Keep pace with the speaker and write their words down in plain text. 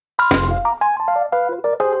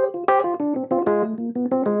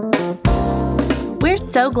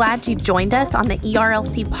so glad you've joined us on the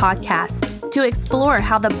ERLC podcast to explore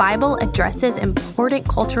how the Bible addresses important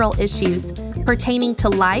cultural issues pertaining to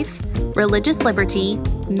life, religious liberty,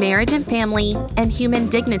 marriage and family, and human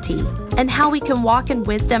dignity, and how we can walk in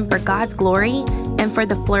wisdom for God's glory and for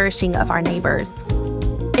the flourishing of our neighbors.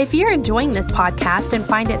 If you're enjoying this podcast and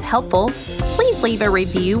find it helpful, please leave a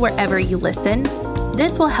review wherever you listen.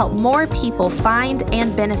 This will help more people find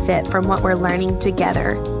and benefit from what we're learning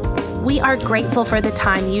together. We are grateful for the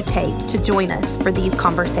time you take to join us for these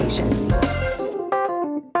conversations.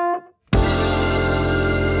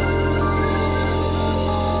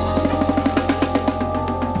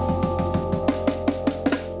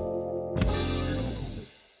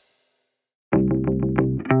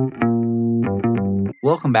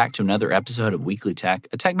 Welcome back to another episode of Weekly Tech,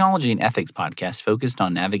 a technology and ethics podcast focused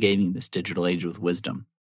on navigating this digital age with wisdom.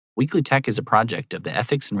 Weekly Tech is a project of the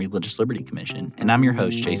Ethics and Religious Liberty Commission, and I'm your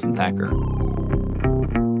host, Jason Thacker.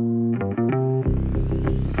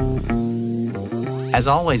 As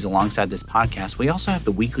always, alongside this podcast, we also have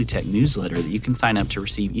the Weekly Tech newsletter that you can sign up to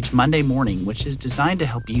receive each Monday morning, which is designed to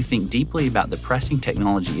help you think deeply about the pressing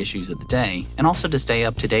technology issues of the day, and also to stay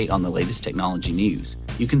up to date on the latest technology news.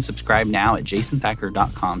 You can subscribe now at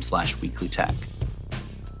jasonthacker.com/weeklytech.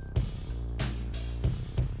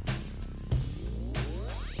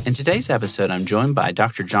 In today's episode, I'm joined by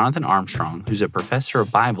Dr. Jonathan Armstrong, who's a professor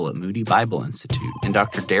of Bible at Moody Bible Institute, and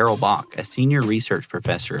Dr. Darrell Bock, a senior research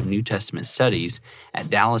professor of New Testament studies at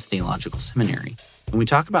Dallas Theological Seminary. And we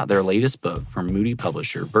talk about their latest book from Moody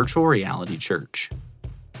publisher, Virtual Reality Church.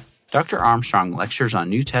 Dr. Armstrong lectures on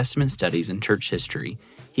New Testament studies and church history.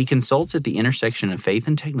 He consults at the intersection of faith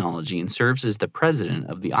and technology and serves as the president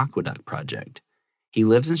of the Aqueduct Project. He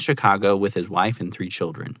lives in Chicago with his wife and 3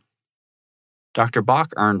 children. Dr.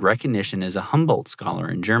 Bock earned recognition as a Humboldt Scholar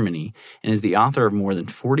in Germany and is the author of more than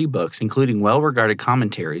 40 books, including well-regarded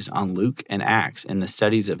commentaries on Luke and Acts and the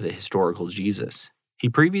studies of the historical Jesus. He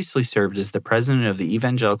previously served as the president of the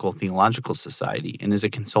Evangelical Theological Society and is a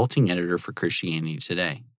consulting editor for Christianity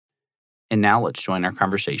Today. And now let's join our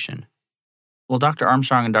conversation. Well, Dr.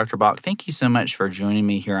 Armstrong and Dr. Bock, thank you so much for joining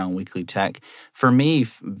me here on Weekly Tech. For me,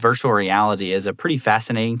 virtual reality is a pretty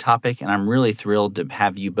fascinating topic, and I'm really thrilled to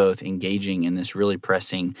have you both engaging in this really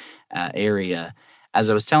pressing area. As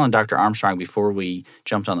I was telling Dr. Armstrong before we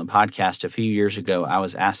jumped on the podcast, a few years ago, I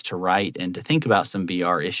was asked to write and to think about some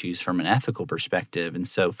VR issues from an ethical perspective. And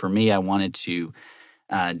so for me, I wanted to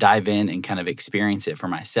dive in and kind of experience it for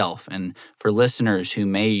myself. And for listeners who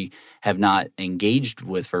may have not engaged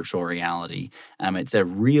with virtual reality, it's a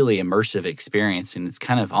really immersive experience, and it's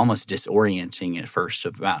kind of almost disorienting at first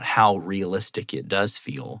about how realistic it does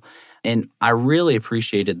feel. And I really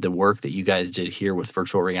appreciated the work that you guys did here with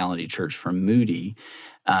Virtual Reality Church from Moody,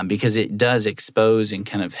 because it does expose and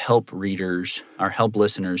kind of help readers or help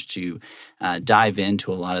listeners to dive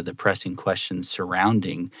into a lot of the pressing questions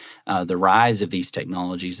surrounding the rise of these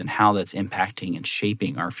technologies and how that's impacting and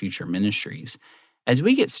shaping our future ministries. As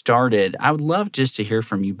we get started, I would love just to hear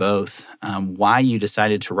from you both why you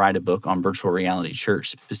decided to write a book on Virtual Reality Church,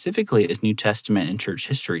 specifically as New Testament and church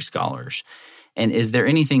history scholars. And is there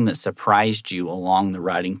anything that surprised you along the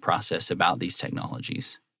writing process about these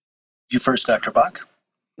technologies? You first, Dr. Bock.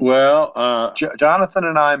 Well, Jonathan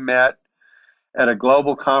and I met at a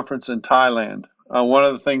global conference in Thailand. One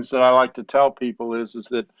of the things that I like to tell people is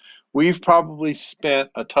that we've probably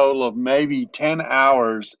spent a total of maybe 10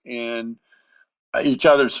 hours in each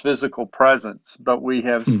other's physical presence, but we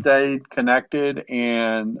have stayed connected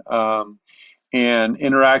and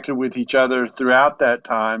interacted with each other throughout that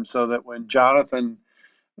time, so that when Jonathan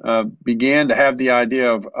began to have the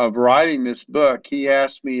idea of writing this book, he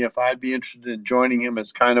asked me if I'd be interested in joining him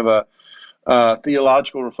as kind of a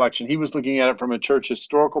theological reflection. He was looking at it from a church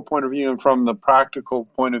historical point of view and from the practical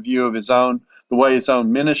point of view of the way his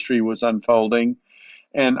own ministry was unfolding.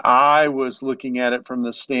 And I was looking at it from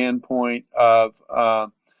the standpoint of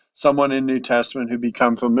someone in New Testament who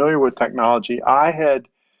become familiar with technology. I had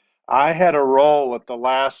a role at the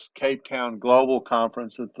last Cape Town Global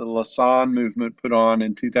Conference that the Lausanne movement put on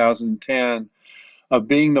in 2010 of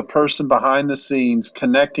being the person behind the scenes,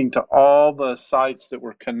 connecting to all the sites that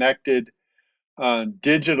were connected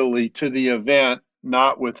digitally to the event,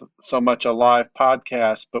 not with so much a live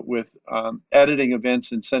podcast, but with editing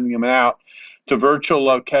events and sending them out to virtual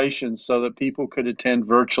locations so that people could attend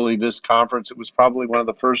virtually this conference. It was probably one of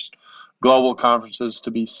the first global conferences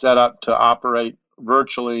to be set up to operate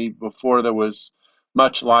virtually before there was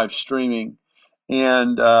much live streaming.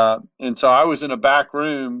 And so I was in a back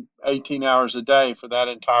room 18 hours a day for that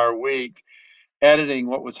entire week, editing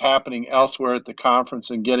what was happening elsewhere at the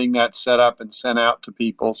conference and getting that set up and sent out to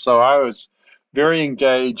people. So I was very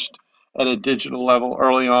engaged at a digital level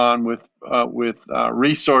early on with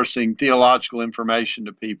resourcing theological information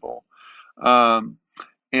to people.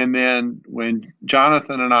 And then when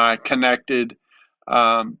Jonathan and I connected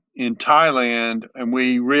in Thailand, and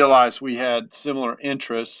we realized we had similar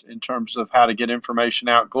interests in terms of how to get information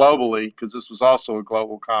out globally, because this was also a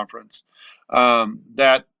global conference,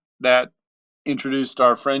 that introduced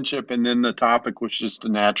our friendship, and then the topic was just a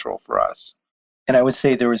natural for us. And I would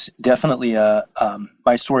say there was definitely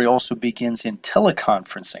my story also begins in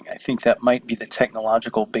teleconferencing. I think that might be the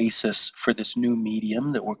technological basis for this new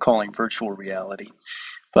medium that we're calling virtual reality.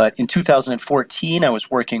 But in 2014, I was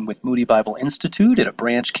working with Moody Bible Institute at a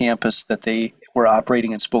branch campus that they were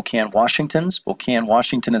operating in Spokane, Washington. Spokane,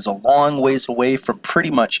 Washington is a long ways away from pretty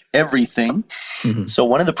much everything. Mm-hmm. So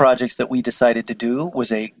one of the projects that we decided to do was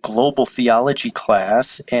a global theology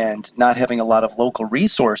class, and not having a lot of local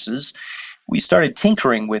resources, we started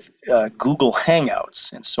tinkering with Google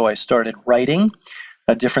Hangouts. And so I started writing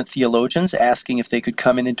different theologians, asking if they could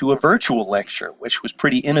come in and do a virtual lecture, which was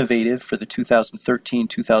pretty innovative for the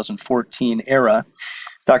 2013-2014 era.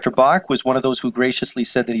 Dr. Bach was one of those who graciously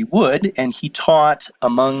said that he would, and he taught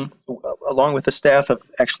along with a staff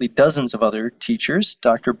of actually dozens of other teachers.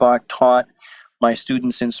 Dr. Bach taught my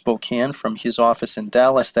students in Spokane from his office in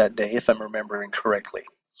Dallas that day, if I'm remembering correctly.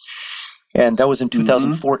 And that was in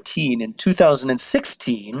 2014. Mm-hmm. In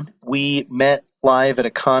 2016, we met live at a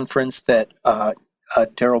conference that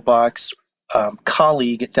Darrell Bach's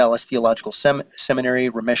colleague at Dallas Theological Seminary,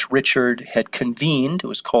 Ramesh Richard, had convened. It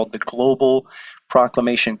was called the Global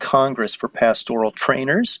Proclamation Congress for Pastoral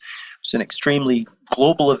Trainers. It was an extremely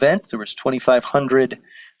global event. There was 2,500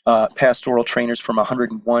 pastoral trainers from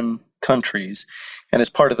 101 countries. And as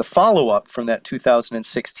part of the follow-up from that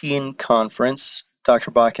 2016 conference,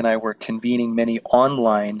 Dr. Bach and I were convening many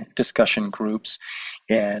online discussion groups.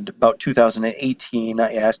 And about 2018,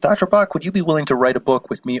 I asked, Dr. Bach, would you be willing to write a book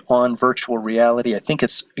with me on virtual reality? I think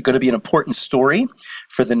it's going to be an important story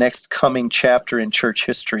for the next coming chapter in church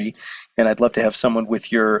history. And I'd love to have someone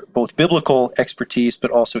with your both biblical expertise,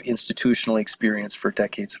 but also institutional experience for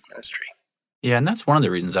decades of ministry. Yeah, and that's one of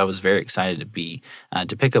the reasons I was very excited to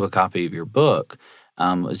pick up a copy of your book,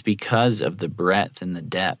 was because of the breadth and the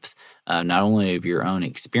depth, not only of your own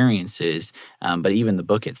experiences, but even the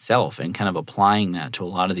book itself, and kind of applying that to a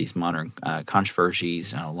lot of these modern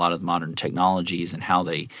controversies, a lot of modern technologies, and how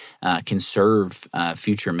they can serve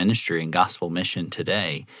future ministry and gospel mission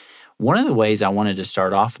today. One of the ways I wanted to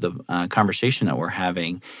start off the conversation that we're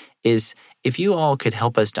having is if you all could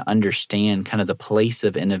help us to understand kind of the place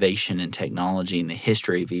of innovation and technology in the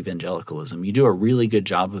history of evangelicalism. You do a really good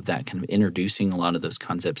job of that, kind of introducing a lot of those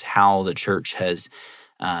concepts, how the church has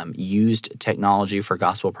used technology for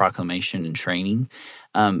gospel proclamation and training.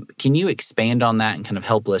 Can you expand on that and kind of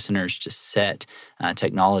help listeners to set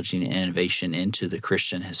technology and innovation into the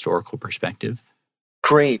Christian historical perspective?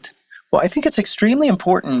 Great. Well, I think it's extremely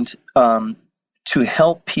important to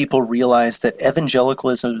help people realize that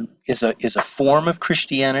evangelicalism is a form of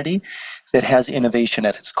Christianity that has innovation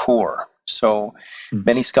at its core. So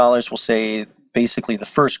many scholars will say basically the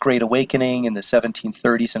first Great Awakening in the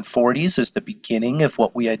 1730s and 40s is the beginning of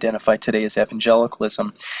what we identify today as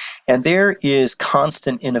evangelicalism. And there is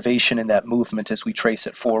constant innovation in that movement as we trace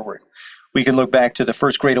it forward. We can look back to the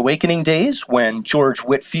first Great Awakening days when George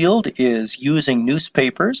Whitefield is using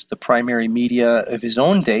newspapers, the primary media of his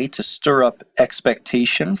own day, to stir up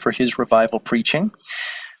expectation for his revival preaching.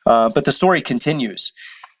 But the story continues.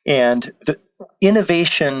 And the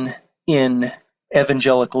innovation in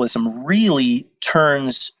evangelicalism really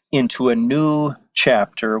turns into a new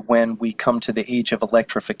chapter when we come to the age of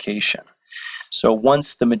electrification. So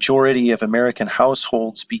once the majority of American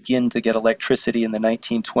households begin to get electricity in the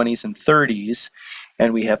 1920s and 30s,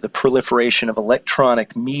 and we have the proliferation of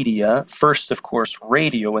electronic media, first, of course,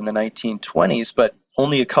 radio in the 1920s, but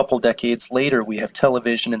only a couple decades later, we have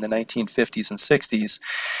television in the 1950s and 60s,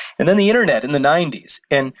 and then the internet in the 90s.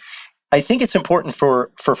 And I think it's important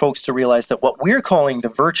for folks to realize that what we're calling the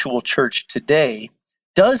virtual church today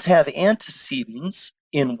does have antecedents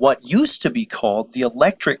in what used to be called the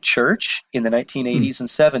electric church in the 1980s and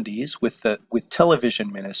 70s with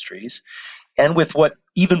television ministries, and with what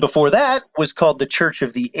even before that was called the church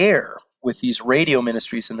of the air with these radio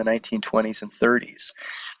ministries in the 1920s and 30s.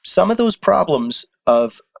 Some of those problems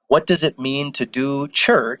of what does it mean to do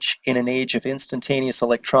church in an age of instantaneous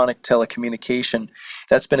electronic telecommunication,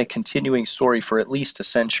 that's been a continuing story for at least a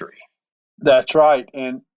century. That's right.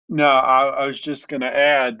 And no, I was just going to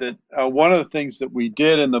add that one of the things that we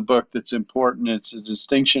did in the book that's important, it's a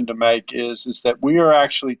distinction to make, is that we are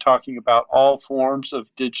actually talking about all forms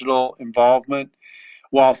of digital involvement.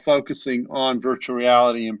 while focusing on virtual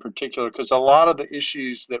reality in particular, because a lot of the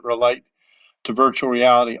issues that relate to virtual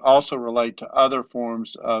reality also relate to other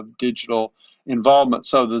forms of digital involvement.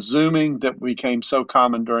 So the Zooming that became so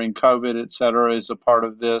common during COVID, et cetera, is a part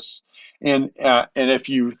of this. And if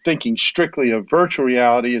you're thinking strictly of virtual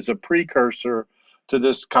reality as a precursor to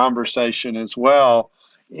this conversation as well,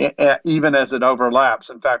 even as it overlaps.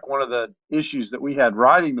 In fact, one of the issues that we had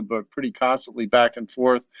writing the book pretty constantly back and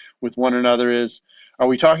forth with one another is, are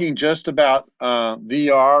we talking just about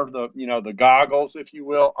VR, the goggles, if you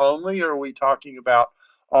will, only, or are we talking about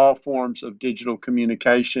all forms of digital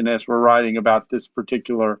communication as we're writing about this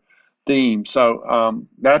particular theme? So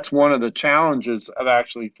that's one of the challenges of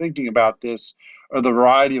actually thinking about this, are the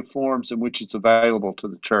variety of forms in which it's available to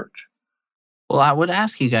the church. Well, I would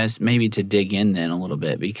ask you guys maybe to dig in then a little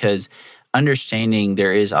bit, because understanding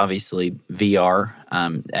there is obviously VR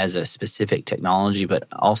as a specific technology, but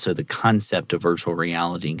also the concept of virtual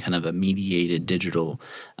reality and kind of a mediated digital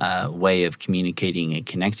way of communicating and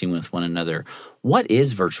connecting with one another. What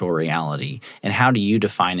is virtual reality, and how do you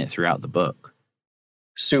define it throughout the book?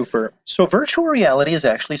 Super. So virtual reality is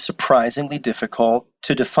actually surprisingly difficult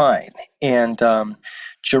to define. And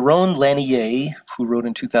Jaron Lanier, who wrote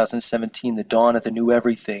in 2017, The Dawn of the New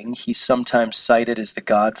Everything, he's sometimes cited as the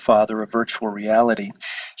godfather of virtual reality.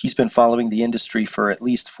 He's been following the industry for at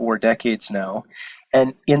least 4 decades now.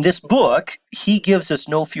 And in this book, he gives us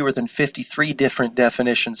no fewer than 53 different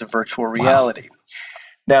definitions of virtual reality. Wow.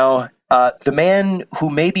 Now, the man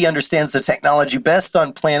who maybe understands the technology best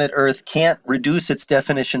on planet Earth can't reduce its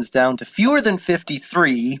definitions down to fewer than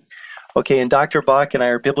 53. Okay, and Dr. Bach and I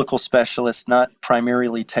are biblical specialists, not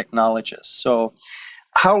primarily technologists. So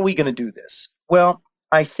how are we going to do this? Well,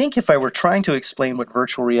 I think if I were trying to explain what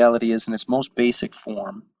virtual reality is in its most basic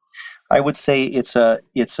form, I would say it's a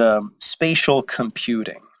spatial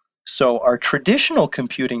computing. So our traditional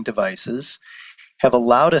computing devices have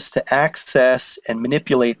allowed us to access and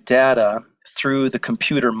manipulate data through the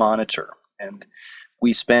computer monitor. And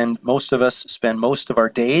most of us spend most of our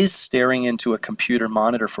days staring into a computer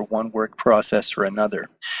monitor for one work process or another.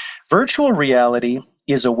 Virtual reality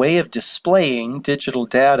is a way of displaying digital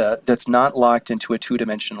data that's not locked into a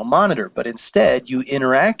 2-dimensional monitor, but instead you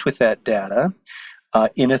interact with that data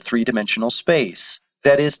in a 3-dimensional space.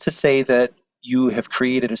 That is to say that you have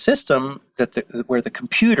created a system where the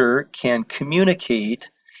computer can communicate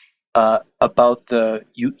about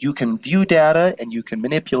you can view data and you can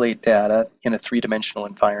manipulate data in a 3-dimensional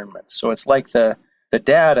environment. So it's like the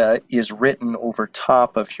data is written over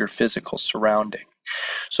top of your physical surrounding.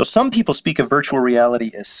 So some people speak of virtual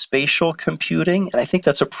reality as spatial computing, and I think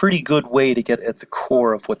that's a pretty good way to get at the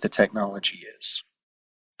core of what the technology is.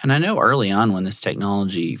 And I know early on when this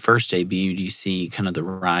technology first debuted, you see kind of the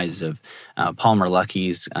rise of Palmer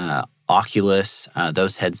Luckey's Oculus,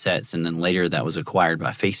 those headsets, and then later that was acquired by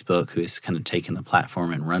Facebook, who has kind of taken the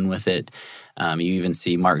platform and run with it. You even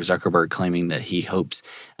see Mark Zuckerberg claiming that he hopes,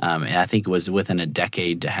 and I think it was within a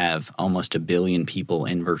decade, to have almost 1 billion people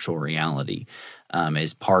in virtual reality.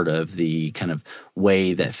 As part of the kind of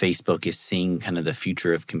way that Facebook is seeing kind of the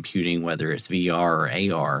future of computing, whether it's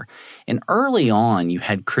VR or AR. And early on, you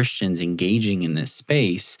had Christians engaging in this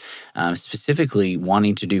space, specifically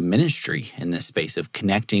wanting to do ministry in this space of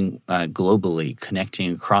connecting globally,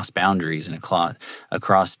 connecting across boundaries and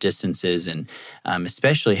across distances, and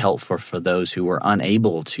especially helpful for those who were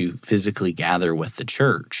unable to physically gather with the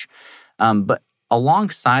church. But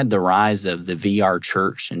alongside the rise of the VR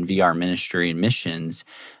church and VR ministry and missions,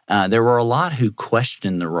 there were a lot who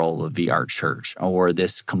questioned the role of VR church or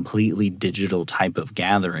this completely digital type of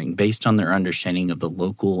gathering based on their understanding of the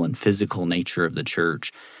local and physical nature of the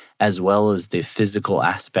church, as well as the physical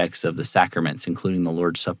aspects of the sacraments, including the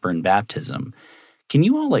Lord's Supper and baptism. Can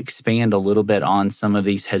you all expand a little bit on some of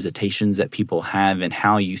these hesitations that people have and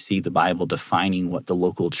how you see the Bible defining what the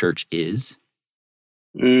local church is?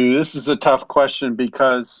 This is a tough question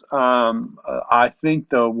because I think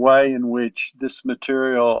the way in which this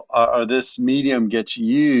material or this medium gets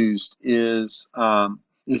used is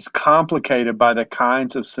complicated by the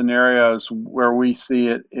kinds of scenarios where we see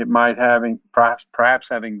it might perhaps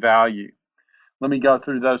having value. Let me go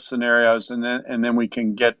through those scenarios and then we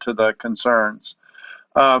can get to the concerns.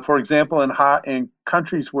 For example, in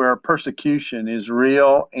countries where persecution is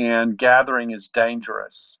real and gathering is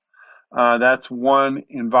dangerous. That's one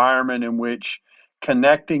environment in which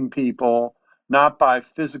connecting people, not by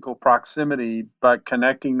physical proximity, but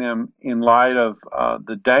connecting them in light of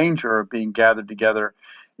the danger of being gathered together,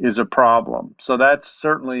 is a problem. So that's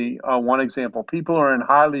certainly one example. People who are in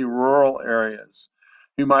highly rural areas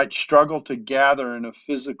who might struggle to gather in a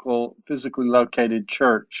physically located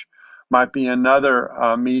church might be another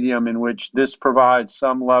medium in which this provides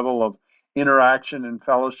some level of interaction and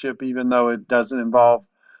fellowship, even though it doesn't involve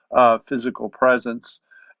physical presence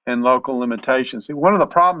and local limitations. See, one of the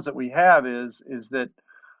problems that we have is that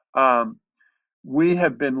we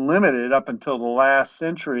have been limited up until the last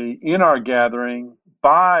century in our gathering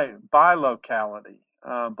by locality.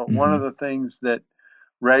 But one of the things that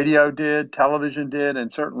radio did, television did,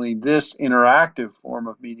 and certainly this interactive form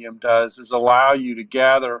of medium does is allow you to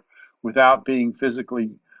gather without being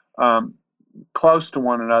physically close to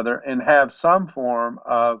one another and have some form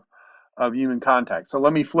of human contact. So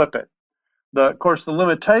let me flip it. Of course, the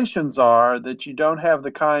limitations are that you don't have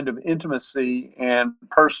the kind of intimacy and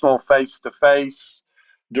personal face-to-face,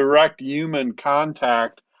 direct human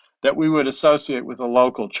contact that we would associate with a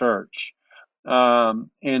local church.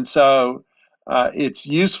 And so its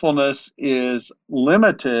usefulness is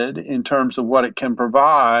limited in terms of what it can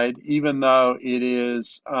provide, even though it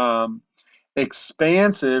is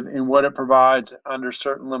expansive in what it provides under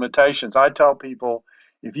certain limitations. I tell people,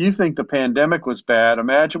 if you think the pandemic was bad,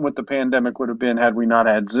 imagine what the pandemic would have been had we not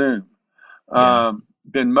had Zoom.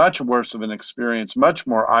 Been much worse of an experience, much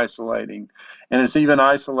more isolating, and it's even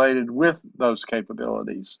isolated with those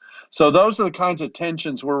capabilities. So those are the kinds of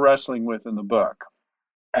tensions we're wrestling with in the book.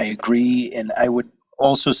 I agree, and I would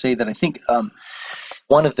also say that I think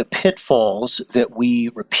one of the pitfalls that we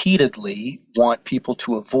repeatedly want people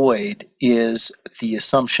to avoid is the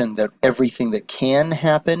assumption that everything that can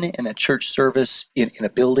happen in a church service, in a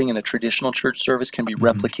building, in a traditional church service, can be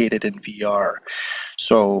replicated in VR.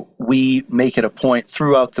 So we make it a point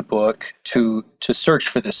throughout the book to search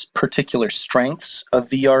for this particular strengths of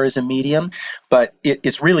VR as a medium, but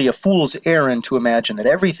it's really a fool's errand to imagine that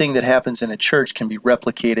everything that happens in a church can be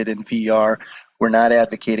replicated in VR. We're not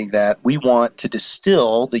advocating that. We want to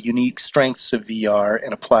distill the unique strengths of VR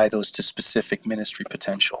and apply those to specific ministry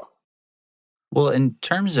potential. Well, in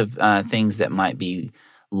terms of things that might be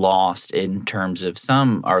lost, in terms of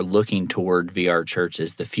some are looking toward VR church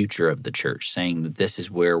as the future of the church, saying that this is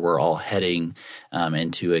where we're all heading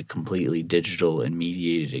into a completely digital and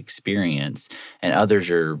mediated experience. And others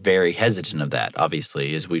are very hesitant of that,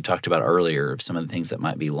 obviously, as we talked about earlier, of some of the things that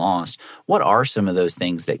might be lost. What are some of those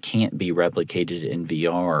things that can't be replicated in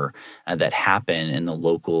VR that happen in the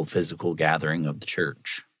local physical gathering of the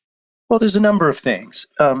church? Well, there's a number of things.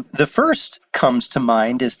 The first comes to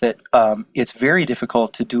mind is that it's very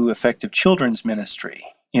difficult to do effective children's ministry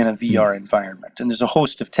in a VR environment. And there's a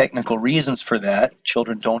host of technical reasons for that.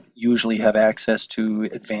 Children don't usually have access to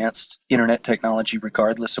advanced internet technology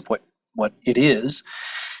regardless of what it is.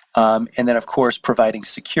 And then, of course, providing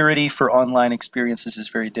security for online experiences is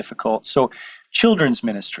very difficult. So children's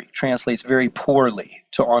ministry translates very poorly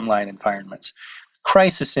to online environments.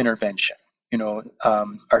 Crisis intervention.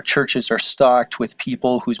 Our churches are stocked with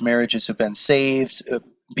people whose marriages have been saved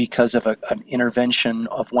because of an intervention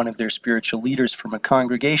of one of their spiritual leaders from a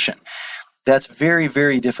congregation. That's very,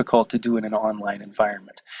 very difficult to do in an online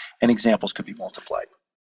environment, and examples could be multiplied.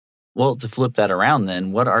 Well, to flip that around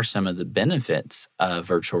then, what are some of the benefits of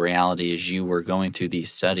virtual reality as you were going through these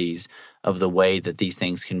studies of the way that these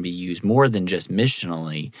things can be used more than just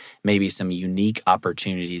missionally, maybe some unique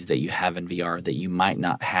opportunities that you have in VR that you might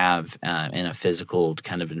not have in a physical,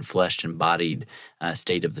 kind of enfleshed, embodied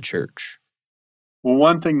state of the church? Well,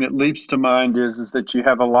 one thing that leaps to mind is that you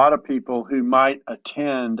have a lot of people who might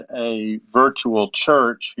attend a virtual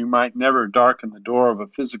church who might never darken the door of a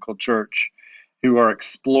physical church, who are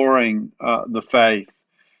exploring the faith.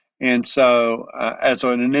 And so as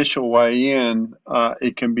an initial way in,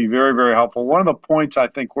 it can be very, very helpful. One of the points I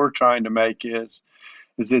think we're trying to make is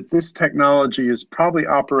that this technology probably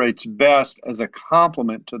operates best as a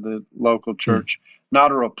complement to the local church,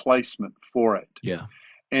 not a replacement for it. Yeah.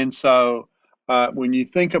 And so when you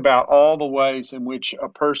think about all the ways in which a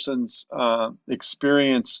person's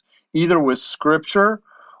experience, either with Scripture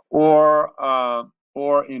or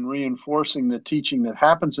in reinforcing the teaching that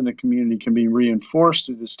happens in the community, can be reinforced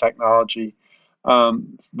through this technology,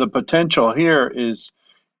 the potential here is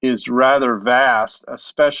rather vast,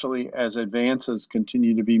 especially as advances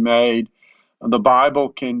continue to be made. The Bible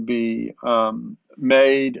can be can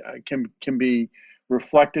be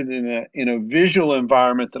reflected in a visual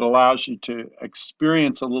environment that allows you to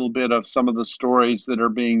experience a little bit of some of the stories that are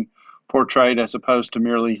being portrayed as opposed to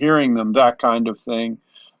merely hearing them, that kind of thing.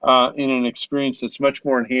 In an experience that's much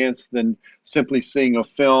more enhanced than simply seeing a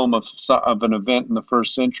film of an event in the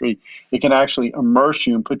first century. It can actually immerse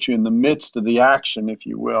you and put you in the midst of the action, if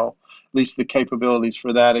you will. At least the capabilities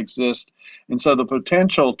for that exist. And so the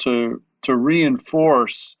potential to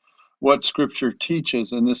reinforce what Scripture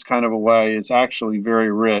teaches in this kind of a way is actually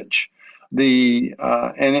very rich.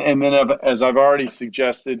 And then, as I've already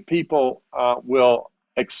suggested, people will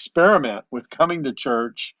experiment with coming to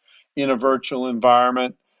church in a virtual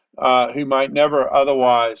environment who might never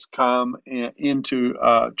otherwise come into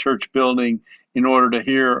a church building in order to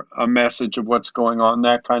hear a message of what's going on,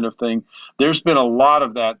 that kind of thing. There's been a lot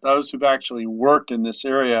of that. Those who've actually worked in this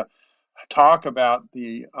area talk about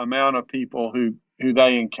the amount of people who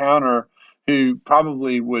they encounter who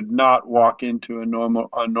probably would not walk into a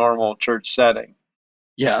normal church setting.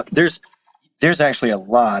 Yeah, there's actually a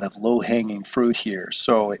lot of low-hanging fruit here.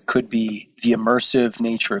 So it could be the immersive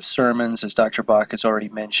nature of sermons, as Dr. Bach has already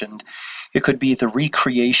mentioned. It could be the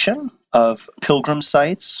recreation of pilgrim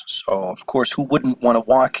sites. So, of course, who wouldn't want to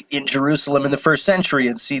walk in Jerusalem in the first century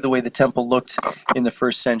and see the way the temple looked in the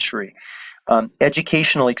first century?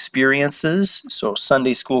 Educational experiences, so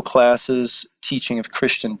Sunday school classes, teaching of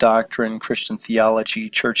Christian doctrine, Christian theology,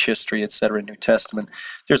 church history, etc., New Testament.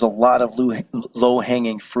 There's a lot of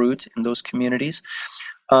low-hanging fruit in those communities.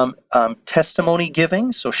 Testimony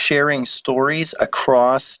giving, so sharing stories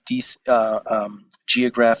across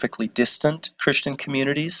geographically distant Christian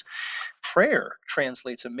communities. Prayer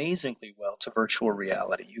translates amazingly well to virtual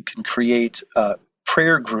reality. You can create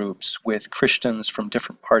prayer groups with Christians from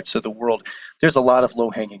different parts of the world. There's a lot of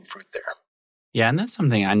low-hanging fruit there. Yeah, and that's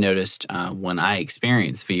something I noticed when I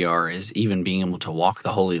experienced VR is even being able to walk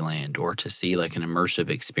the Holy Land or to see like an immersive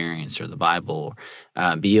experience or the Bible,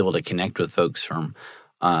 be able to connect with folks from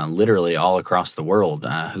literally all across the world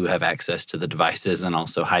who have access to the devices and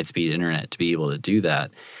also high-speed internet to be able to do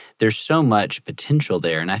that. There's so much potential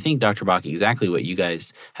there. And I think, Dr. Bach, exactly what you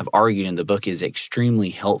guys have argued in the book is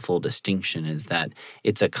extremely helpful distinction is that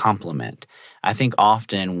it's a complement. I think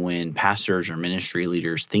often when pastors or ministry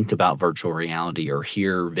leaders think about virtual reality or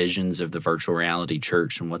hear visions of the virtual reality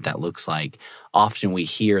church and what that looks like, often we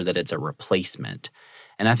hear that it's a replacement.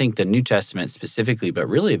 And I think the New Testament specifically, but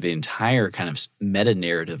really the entire kind of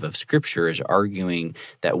meta-narrative of Scripture is arguing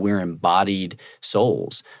that we're embodied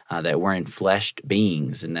souls, that we're enfleshed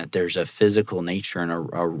beings, and that there's a physical nature and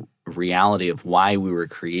a reality of why we were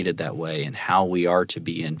created that way and how we are to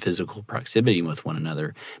be in physical proximity with one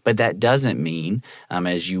another. But that doesn't mean,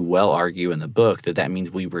 as you well argue in the book, that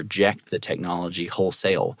means we reject the technology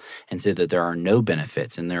wholesale and say that there are no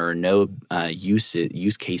benefits and there are no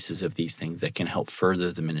use cases of these things that can help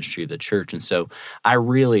further the ministry of the church. And so I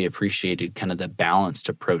really appreciated kind of the balanced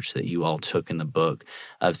approach that you all took in the book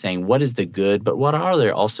of saying what is the good, but what are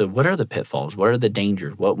the pitfalls? What are the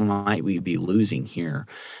dangers? What might we be losing here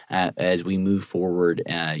as we move forward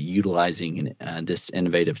utilizing this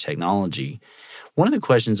innovative technology? One of the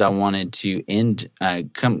questions I wanted to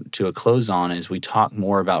come to a close on as we talk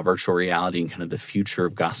more about virtual reality and kind of the future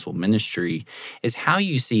of gospel ministry is how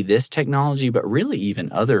you see this technology, but really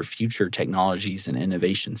even other future technologies and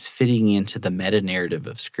innovations fitting into the meta-narrative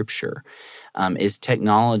of Scripture. Is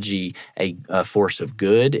technology a force of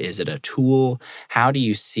good? Is it a tool? How do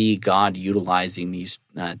you see God utilizing these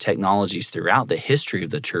technologies throughout the history of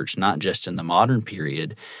the church, not just in the modern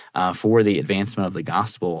period, for the advancement of the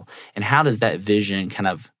gospel? And how does that vision kind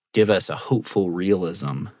of give us a hopeful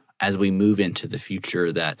realism as we move into the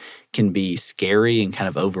future that can be scary and kind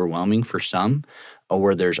of overwhelming for some, or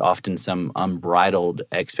where there's often some unbridled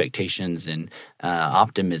expectations and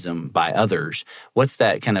optimism by others? What's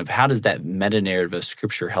that kind of, how does that meta-narrative of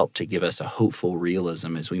Scripture help to give us a hopeful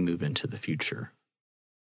realism as we move into the future?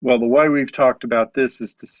 Well, the way we've talked about this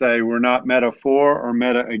is to say we're not meta for or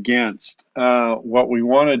meta against. What we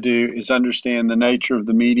want to do is understand the nature of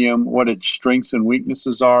the medium, what its strengths and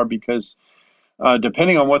weaknesses are, because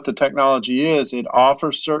depending on what the technology is, it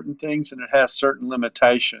offers certain things and it has certain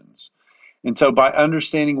limitations. And so by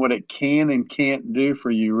understanding what it can and can't do for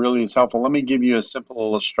you really is helpful. Let me give you a simple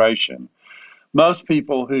illustration. Most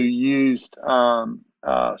people who used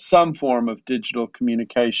some form of digital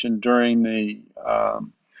communication during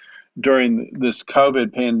this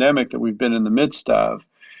COVID pandemic that we've been in the midst of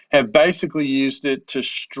have basically used it to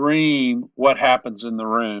stream what happens in the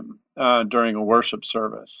room during a worship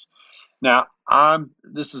service. Now,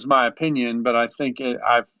 this is my opinion, but I think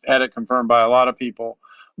I've had it confirmed by a lot of people.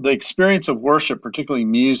 The experience of worship, particularly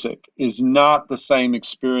music, is not the same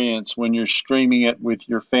experience when you're streaming it with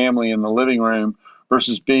your family in the living room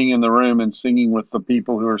versus being in the room and singing with the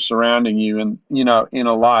people who are surrounding you and, in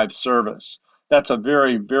a live service. That's a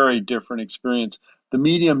very, very different experience. The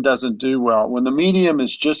medium doesn't do well. When the medium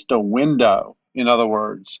is just a window, in other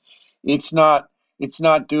words, it's not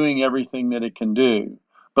doing everything that it can do.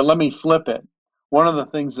 But let me flip it. One of the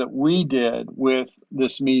things that we did with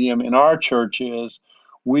this medium in our church is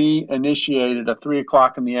we initiated a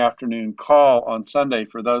 3:00 in the afternoon call on Sunday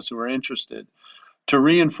for those who are interested to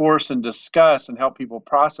reinforce and discuss and help people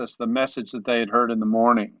process the message that they had heard in the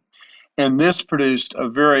morning. And this produced a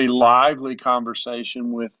very lively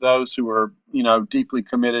conversation with those who were, deeply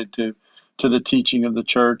committed to the teaching of the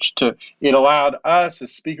church. It allowed us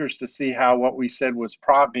as speakers to see how what we said was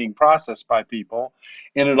being processed by people,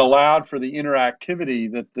 and it allowed for the interactivity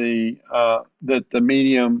that the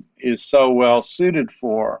medium is so well suited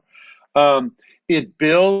for. It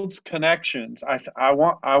builds connections. I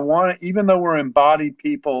want, even though we're embodied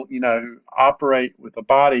people, who operate with a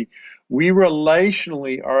body, we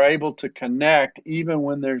relationally are able to connect even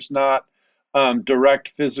when there's not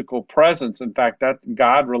direct physical presence. In fact, that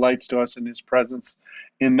God relates to us in His presence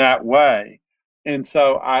in that way. And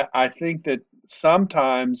so I think that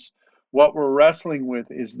sometimes what we're wrestling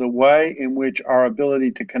with is the way in which our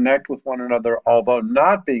ability to connect with one another, although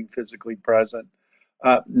not being physically present,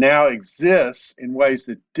 now exists in ways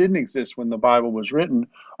that didn't exist when the Bible was written,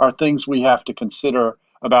 are things we have to consider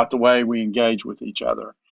about the way we engage with each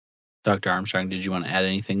other. Dr. Armstrong, did you want to add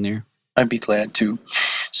anything there? I'd be glad to.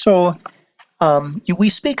 So we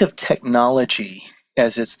speak of technology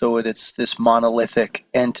as though it's this monolithic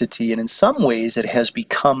entity, and in some ways it has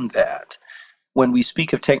become that. When we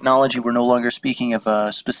speak of technology, we're no longer speaking of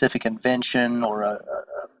a specific invention or a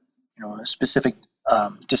specific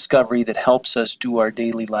discovery that helps us do our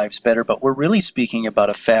daily lives better, but we're really speaking about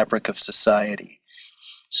a fabric of society.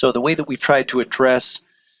 So the way that we've tried to address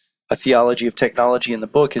a theology of technology in the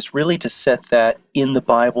book is really to set that in the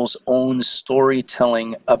Bible's own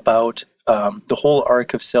storytelling about the whole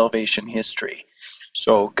arc of salvation history.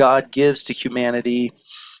 So God gives to humanity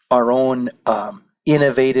our own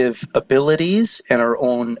innovative abilities and our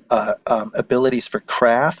own abilities for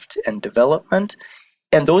craft and development,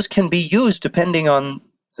 and those can be used depending on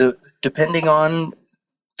the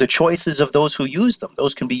choices of those who use them.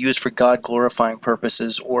 Those can be used for God-glorifying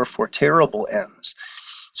purposes or for terrible ends.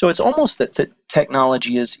 So it's almost that the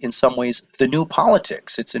technology is, in some ways, the new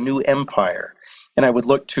politics. It's a new empire. And I would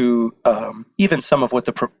look to even some of what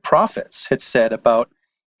the prophets had said about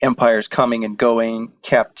empires coming and going,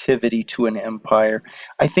 captivity to an empire.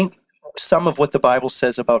 I think some of what the Bible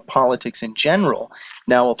says about politics in general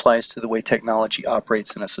now applies to the way technology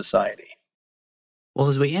operates in a society. Well,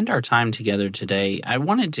 as we end our time together today, I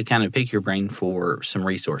wanted to kind of pick your brain for some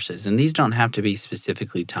resources. And these don't have to be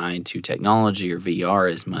specifically tied to technology or VR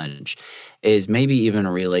as much as maybe even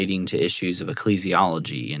relating to issues of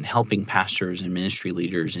ecclesiology and helping pastors and ministry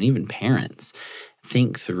leaders and even parents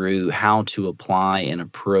think through how to apply and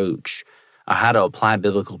approach how to apply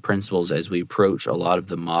biblical principles as we approach a lot of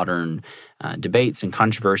the modern debates and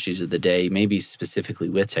controversies of the day, maybe specifically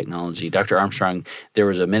with technology. Dr. Armstrong, there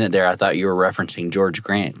was a minute there I thought you were referencing George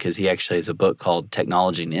Grant because he actually has a book called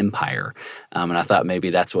Technology and Empire. And I thought maybe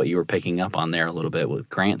that's what you were picking up on there a little bit with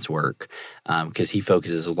Grant's work because he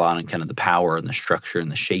focuses a lot on kind of the power and the structure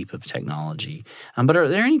and the shape of technology. But are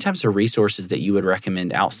there any types of resources that you would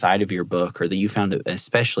recommend outside of your book or that you found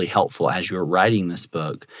especially helpful as you were writing this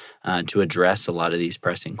book to address a lot of these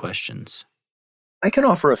pressing questions? I can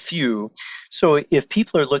offer a few. So if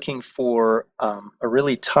people are looking for a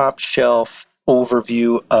really top-shelf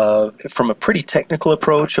overview from a pretty technical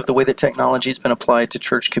approach of the way that technology has been applied to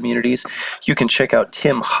church communities, you can check out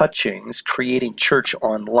Tim Hutchings' Creating Church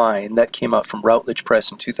Online. That came out from Routledge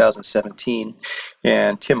Press in 2017.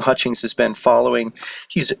 And Tim Hutchings has been following,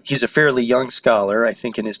 he's a fairly young scholar, I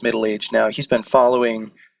think in his middle age now. He's been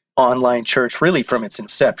following online church really from its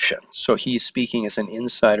inception. So he's speaking as an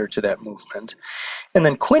insider to that movement. And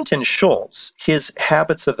then Quentin Schultz, his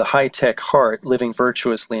Habits of the High-Tech Heart, Living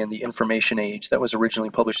Virtuously in the Information Age, that was originally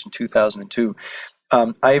published in 2002.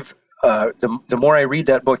 The more I read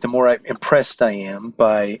that book, the more impressed I am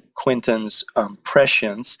by Quentin's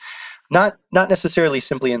prescience, not necessarily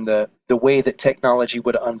simply in the way that technology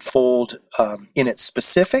would unfold in its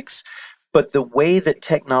specifics, but the way that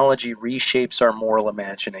technology reshapes our moral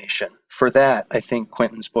imagination. For that, I think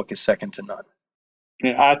Quentin's book is second to none.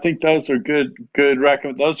 Yeah, I think those are good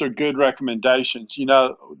recommendations.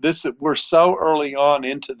 We're so early on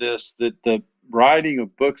into this that the writing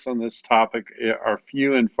of books on this topic are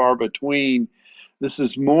few and far between. This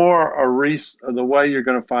is more the way you're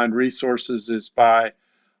going to find resources is by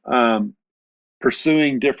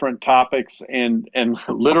pursuing different topics and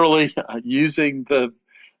literally using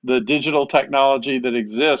the digital technology that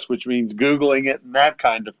exists, which means Googling it and that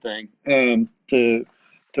kind of thing, and to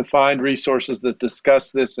find resources that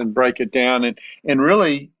discuss this and break it down and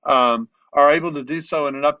really are able to do so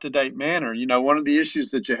in an up-to-date manner. One of the issues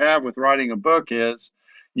that you have with writing a book is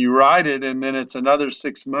you write it and then it's another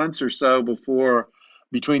 6 months or so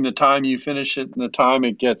between the time you finish it and the time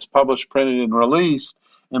it gets published, printed, and released.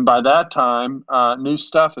 And by that time, new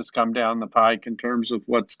stuff has come down the pike in terms of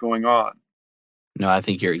what's going on. No, I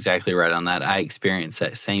think you're exactly right on that. I experienced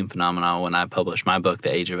that same phenomenon when I published my book,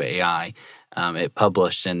 The Age of AI. It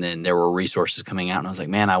published, and then there were resources coming out, and I was like,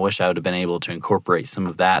 man, I wish I would have been able to incorporate some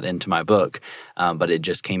of that into my book, but it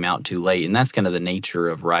just came out too late. And that's kind of the nature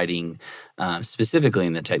of writing, specifically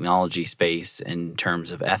in the technology space in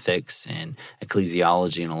terms of ethics and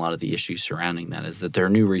ecclesiology and a lot of the issues surrounding that, is that there are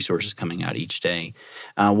new resources coming out each day.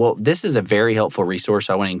 Well, this is a very helpful resource.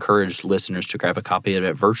 I want to encourage listeners to grab a copy of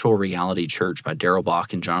it, Virtual Reality Church by Darrell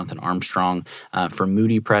Bock and Jonathan Armstrong from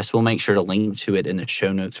Moody Press. We'll make sure to link to it in the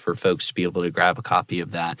show notes for folks to be able to grab a copy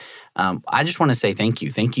of that. I just want to say thank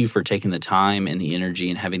you. Thank you for taking the time and the energy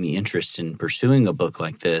and having the interest in pursuing a book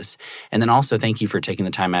like this. And then also thank you for taking the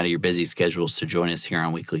time out of your busy schedules to join us here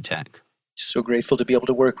on Weekly Tech. So grateful to be able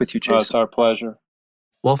to work with you, Jason. It's our pleasure.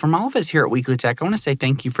 Well, from all of us here at Weekly Tech, I want to say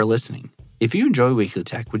thank you for listening. If you enjoy Weekly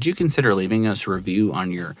Tech, would you consider leaving us a review on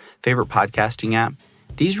your favorite podcasting app?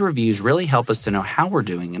 These reviews really help us to know how we're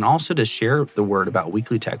doing and also to share the word about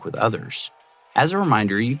Weekly Tech with others. As a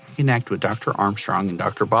reminder, you can connect with Dr. Armstrong and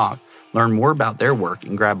Dr. Bock, learn more about their work,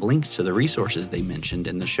 and grab links to the resources they mentioned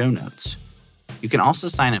in the show notes. You can also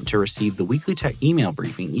sign up to receive the Weekly Tech email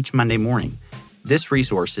briefing each Monday morning. This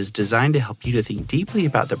resource is designed to help you to think deeply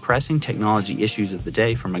about the pressing technology issues of the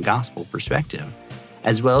day from a gospel perspective,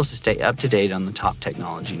 as well as to stay up to date on the top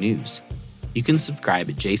technology news. You can subscribe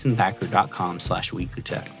at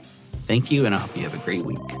jasonthacker.com/weeklytech. Thank you, and I hope you have a great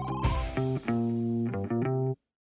week.